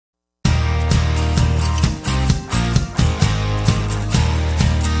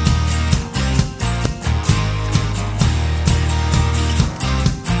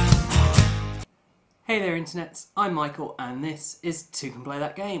Hey there internets, I'm Michael and this is Toucan Play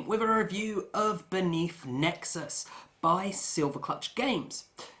That Game with a review of Beneath Nexus by Silverclutch Games.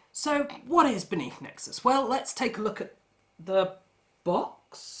 So what is Beneath Nexus? Well, let's take a look at the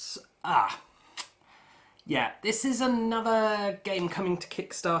box. Yeah, this is another game coming to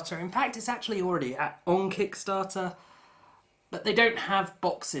Kickstarter. In fact, it's actually already on Kickstarter, but they don't have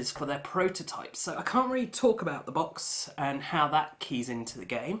boxes for their prototypes, so I can't really talk about the box and how that keys into the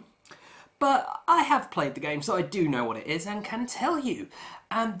game. But I have played the game, so I do know what it is and can tell you.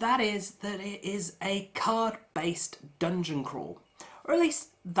 And that is that it is a card-based dungeon crawl. Or at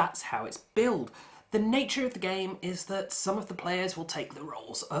least that's how it's billed. The nature of the game is that some of the players will take the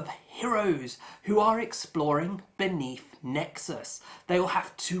roles of heroes who are exploring Beneath Nexus. They will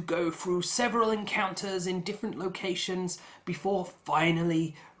have to go through several encounters in different locations before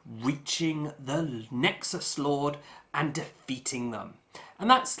finally reaching the Nexus Lord and defeating them. And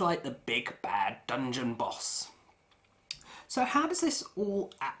that's like the big bad dungeon boss. So how does this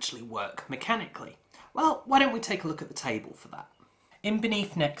all actually work mechanically? Well, why don't we take a look at the table for that. In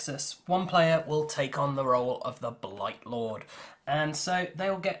Beneath Nexus, one player will take on the role of the Blight Lord, and so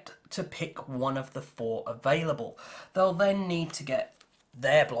they'll get to pick one of the 4 available. They'll then need to get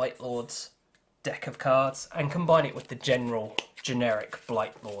their Blight Lord's deck of cards and combine it with the generic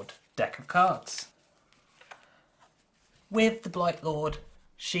Blight Lord deck of cards. With the Blight Lord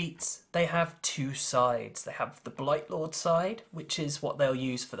sheets, they have 2 sides. They have the Blight Lord side, which is what they'll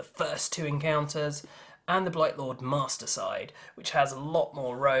use for the first 2 encounters, and the Blight Lord Master side, which has a lot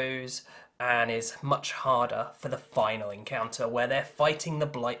more rows and is much harder for the final encounter where they're fighting the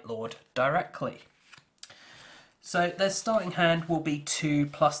Blight Lord directly. So their starting hand will be 2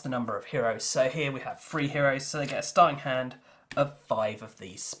 plus the number of heroes. So here we have 3 heroes, so they get a starting hand of 5 of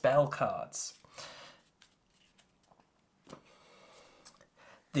these spell cards.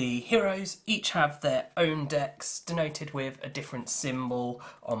 The heroes each have their own decks, denoted with a different symbol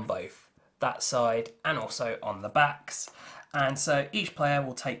on both that side and also on the backs. And so each player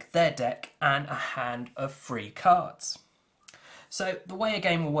will take their deck and a hand of 3 cards. So the way a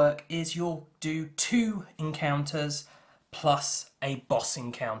game will work is you'll do 2 encounters plus a boss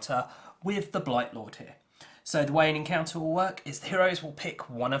encounter with the Blight Lord here. So the way an encounter will work is the heroes will pick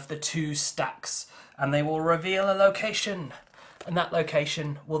one of the 2 stacks and they will reveal a location. And that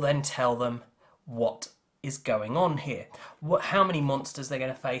location will then tell them what is going on here, how many monsters they're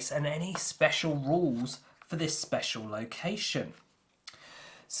going to face, and any special rules for this special location.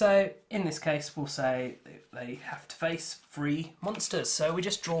 So in this case, we'll say they have to face 3 monsters. So we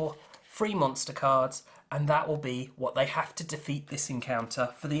just draw 3 monster cards, and that will be what they have to defeat this encounter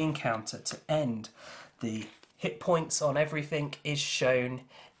for the encounter to end. The hit points on everything is shown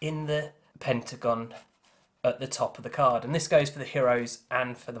in the pentagon at the top of the card, and this goes for the heroes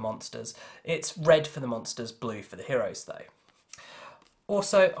and for the monsters. It's red for the monsters, blue for the heroes though.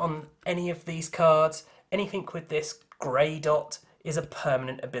 Also on any of these cards, anything with this grey dot is a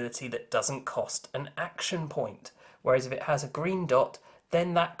permanent ability that doesn't cost an action point, whereas if it has a green dot,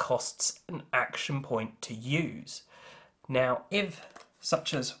 then that costs an action point to use. Now if,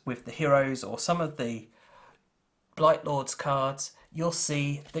 such as with the heroes or some of the Blight Lord's cards, you'll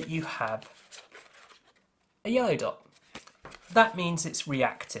see that you have a yellow dot. That means it's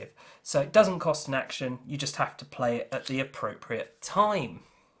reactive, so it doesn't cost an action, you just have to play it at the appropriate time.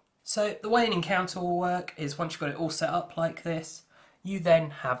 So the way an encounter will work is once you've got it all set up like this, you then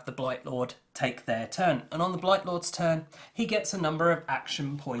have the Blight Lord take their turn, and on the Blight Lord's turn he gets a number of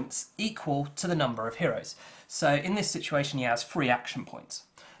action points equal to the number of heroes. So in this situation he has 3 action points.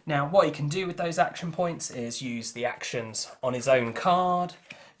 Now what he can do with those action points is use the actions on his own card,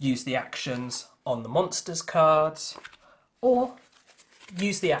 use the actions on the monsters cards, or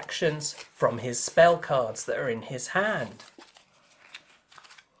use the actions from his spell cards that are in his hand.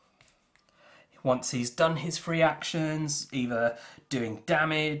 Once he's done his 3 actions, either doing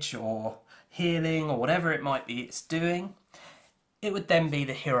damage or healing or whatever it might be it's doing, it would then be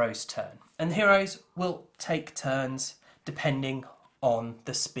the hero's turn. And the heroes will take turns depending on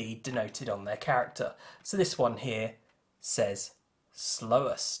the speed denoted on their character. So this one here says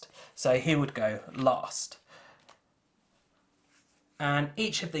slowest, so he would go last. And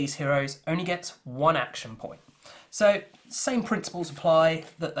each of these heroes only gets 1 action point. So same principles apply,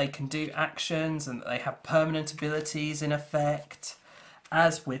 that they can do actions and that they have permanent abilities in effect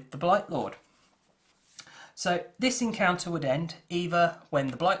as with the Blight Lord. So this encounter would end either when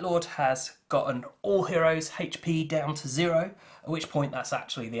the Blight Lord has gotten all heroes HP down to 0, at which point that's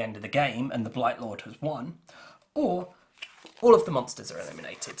actually the end of the game and the Blight Lord has won, or all of the monsters are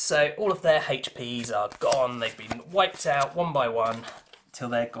eliminated. So all of their HPs are gone, they've been wiped out one by one till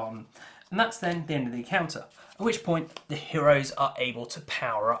they're gone, And that's then the end of the encounter, at which point the heroes are able to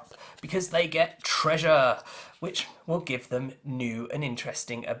power up because they get treasure, which will give them new and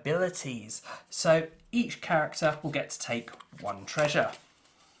interesting abilities. So each character will get to take one treasure.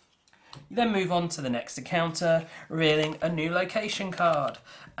 You then move on to the next encounter, revealing a new location card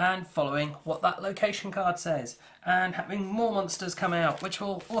and following what that location card says, and having more monsters come out which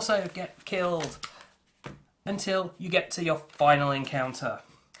will also get killed until you get to your final encounter.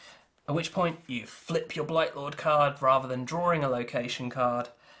 At which point you flip your Blightlord card rather than drawing a location card,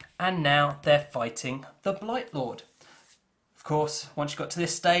 and now they're fighting the Blightlord. Of course, once you got to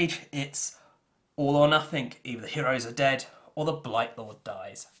this stage, it's all or nothing. Either the heroes are dead or the Blightlord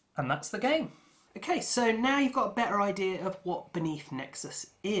dies. And that's the game. Okay, so now you've got a better idea of what Beneath Nexus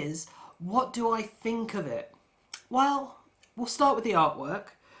is. What do I think of it? Well, we'll start with the artwork.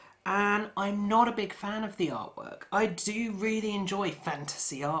 And I'm not a big fan of the artwork. I do really enjoy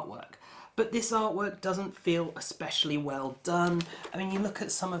fantasy artwork, but this artwork doesn't feel especially well done. I mean, you look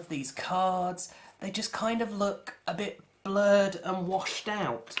at some of these cards, they just kind of look a bit blurred and washed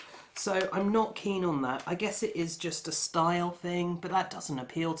out. So I'm not keen on that. I guess it is just a style thing, but that doesn't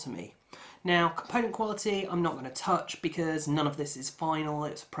appeal to me. Now, component quality, I'm not going to touch because none of this is final.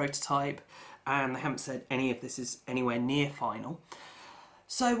 It's a prototype, and they haven't said any of this is anywhere near final.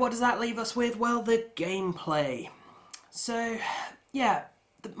 So what does that leave us with? Well, the gameplay. So, yeah,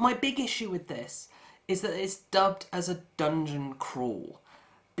 my big issue with this is that it's dubbed as a dungeon crawl,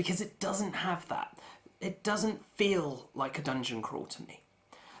 because it doesn't have that. It doesn't feel like a dungeon crawl to me.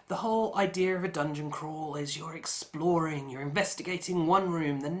 The whole idea of a dungeon crawl is you're exploring, you're investigating one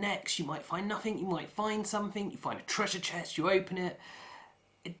room, the next, you might find nothing, you might find something, you find a treasure chest, you open it.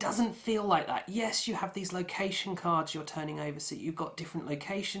 It doesn't feel like that. Yes, you have these location cards you're turning over, so you've got different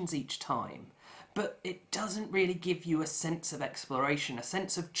locations each time, but it doesn't really give you a sense of exploration, a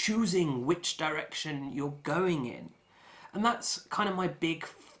sense of choosing which direction you're going in. And that's kind of my big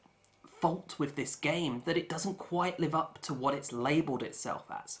fault with this game, that it doesn't quite live up to what it's labelled itself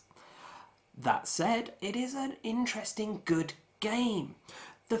as. That said, it is an interesting, good game.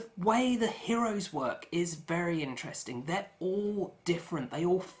 The way the heroes work is very interesting. They're all different. They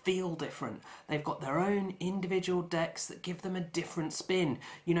all feel different. They've got their own individual decks that give them a different spin.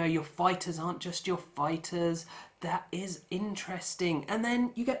 You know, your fighters aren't just your fighters. That is interesting. And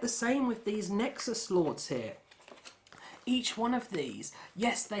then you get the same with these Nexus Lords here. Each one of these,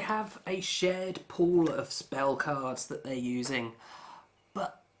 yes, they have a shared pool of spell cards that they're using,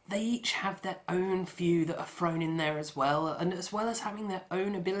 but they each have their own few that are thrown in there as well, and as well as having their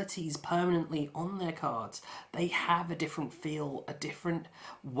own abilities permanently on their cards, they have a different feel, a different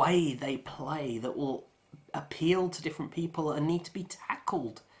way they play that will appeal to different people and need to be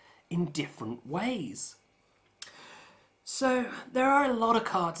tackled in different ways. So there are a lot of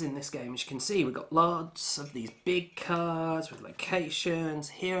cards in this game, as you can see. We've got lots of these big cards with locations,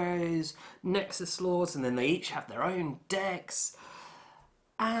 heroes, Nexus Lords, and then they each have their own decks.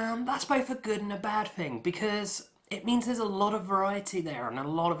 And that's both a good and a bad thing, because it means there's a lot of variety there and a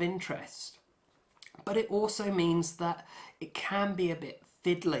lot of interest. But it also means that it can be a bit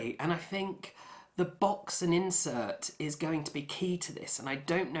fiddly, and I think the box and insert is going to be key to this, and I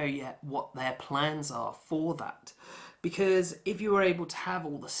don't know yet what their plans are for that. Because if you were able to have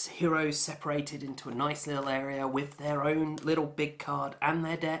all the heroes separated into a nice little area with their own little big card and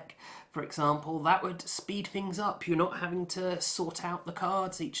their deck, for example, that would speed things up. You're not having to sort out the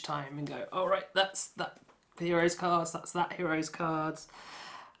cards each time and go, all right, that's that hero's cards, that's that hero's cards.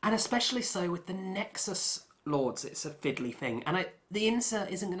 And especially so with the Nexus Lords, it's a fiddly thing. And the insert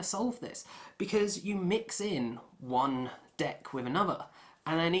isn't going to solve this, because you mix in one deck with another.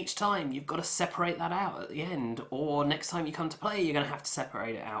 And then each time you've got to separate that out at the end, or next time you come to play you're going to have to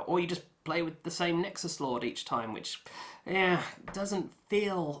separate it out, or you just play with the same Nexus Lord each time, which doesn't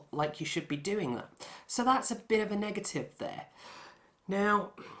feel like you should be doing that. So that's a bit of a negative there.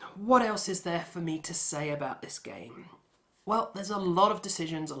 Now, what else is there for me to say about this game? Well, there's a lot of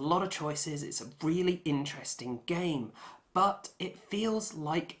decisions, a lot of choices. It's a really interesting game, but it feels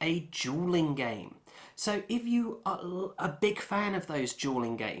like a dueling game. So if you are a big fan of those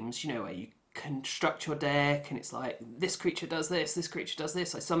dueling games, you know, where you construct your deck and it's like, this creature does this creature does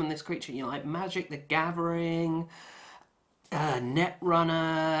this, I summon this creature, you know, like Magic the Gathering,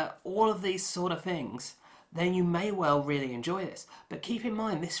 Netrunner, all of these sort of things, then you may well really enjoy this. But keep in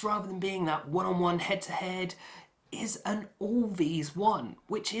mind, this, rather than being that one-on-one head-to-head, is an all-vs one,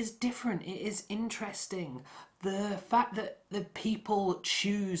 which is different, it is interesting. the fact that the people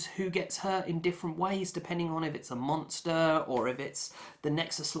choose who gets hurt in different ways depending on if it's a monster or if it's the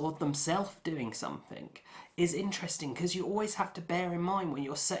Nexus Lord themselves doing something is interesting, because you always have to bear in mind when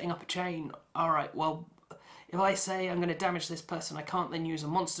you're setting up a chain, alright, well, if I say I'm going to damage this person, I can't then use a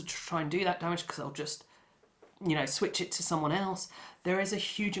monster to try and do that damage because I'll just, you know, switch it to someone else. There is a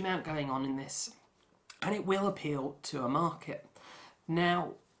huge amount going on in this, and it will appeal to a market.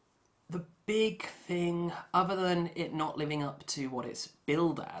 Now, the big thing, other than it not living up to what it's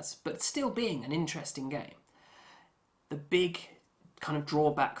billed as, but still being an interesting game, the big kind of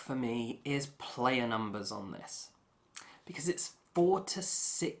drawback for me is player numbers on this. Because it's 4 to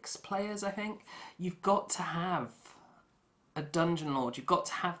 6 players, I think. You've got to have a Dungeon Lord, you've got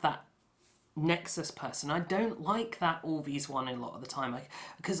to have that Nexus person. I don't like that all vs one a lot of the time,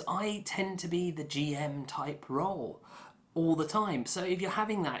 because I tend to be the GM type role all the time. So if you're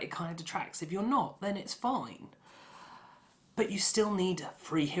having that, it kind of detracts. If you're not, then it's fine. But you still need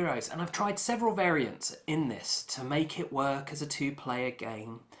 3 heroes, and I've tried several variants in this to make it work as a 2-player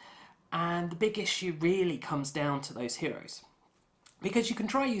game. And the big issue really comes down to those heroes. Because you can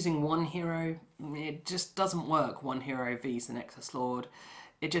try using one hero, it just doesn't work. One hero vs the Nexus Lord.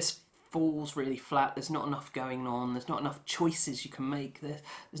 It just falls really flat. There's not enough going on. There's not enough choices you can make.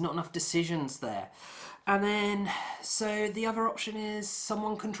 There's not enough decisions there. And then, so the other option is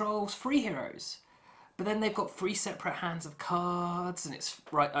someone controls 3 heroes. But then they've got 3 separate hands of cards, and it's,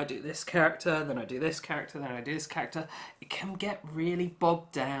 right, I do this character, then I do this character, then I do this character. It can get really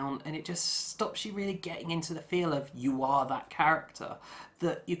bogged down, and it just stops you really getting into the feel of you are that character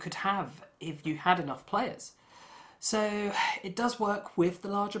that you could have if you had enough players. So it does work with the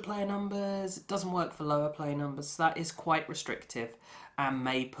larger player numbers, it doesn't work for lower player numbers, so that is quite restrictive and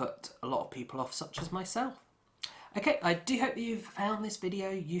may put a lot of people off, such as myself. Okay, I do hope you've found this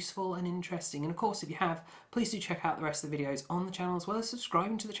video useful and interesting, and of course if you have, please do check out the rest of the videos on the channel, as well as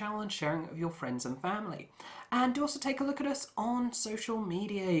subscribing to the channel and sharing it with your friends and family. And do also take a look at us on social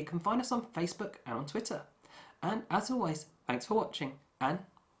media. You can find us on Facebook and on Twitter. And as always, thanks for watching, and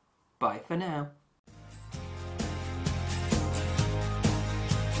bye for now.